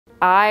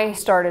I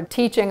started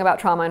teaching about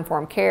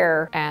trauma-informed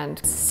care and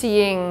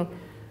seeing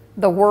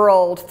the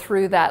world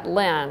through that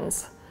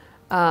lens.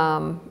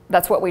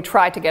 That's what we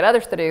try to get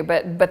others to do,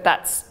 but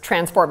that's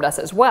transformed us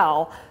as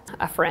well.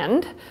 A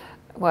friend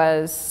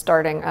was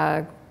starting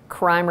a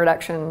crime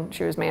reduction,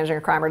 she was managing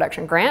a crime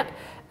reduction grant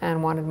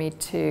and wanted me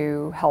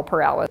to help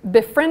her out with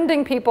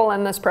befriending people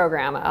in this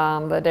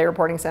program. The Day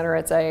Reporting Center,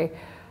 it's a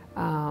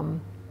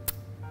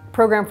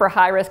program for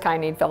high-risk,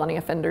 high-need felony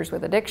offenders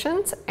with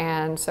addictions,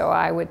 and so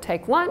I would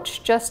take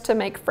lunch just to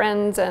make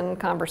friends and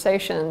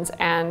conversations,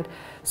 and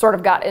sort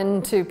of got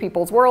into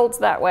people's worlds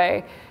that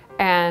way,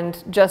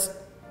 and just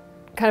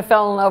kind of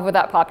fell in love with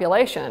that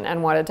population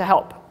and wanted to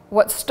help.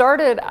 What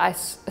started, I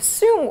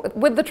assume,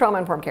 with the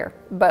trauma-informed care,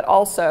 but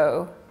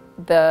also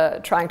the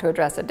trying to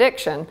address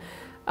addiction,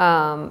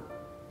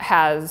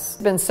 has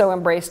been so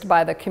embraced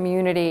by the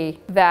community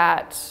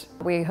that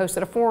we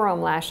hosted a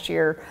forum last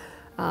year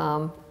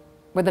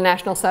with the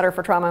National Center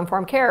for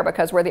Trauma-Informed Care,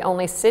 because we're the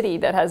only city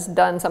that has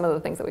done some of the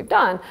things that we've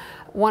done.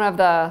 One of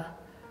the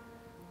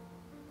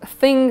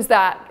things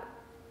that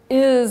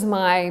is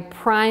my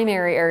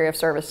primary area of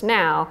service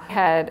now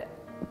had,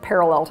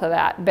 parallel to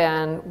that,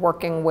 been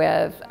working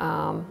with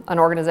an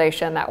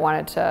organization that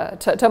wanted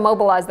to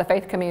mobilize the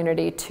faith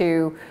community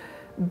to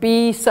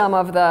be some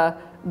of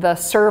the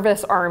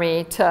service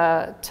army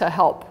to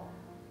help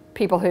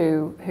people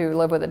who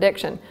live with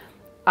addiction.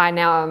 I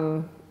now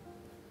am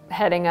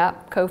heading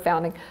up,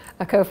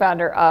 a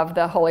co-founder of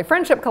the Holy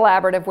Friendship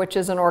Collaborative, which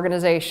is an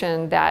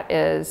organization that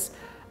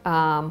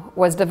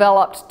was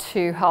developed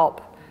to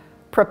help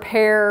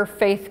prepare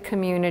faith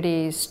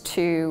communities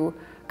to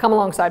come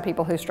alongside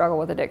people who struggle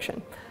with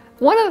addiction.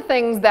 One of the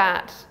things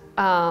that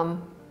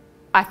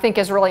I think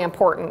is really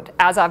important,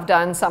 as I've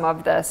done some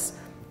of this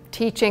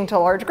teaching to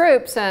large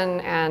groups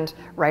and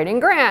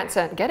writing grants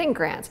and getting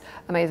grants,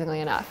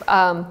 amazingly enough,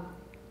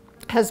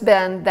 has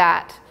been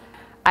that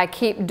I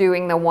keep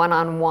doing the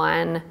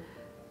one-on-one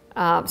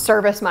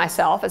service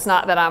myself. It's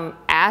not that I'm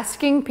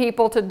asking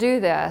people to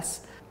do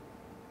this.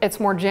 It's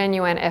more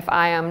genuine if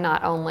I am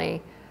not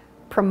only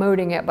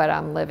promoting it, but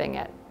I'm living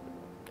it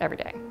every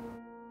day.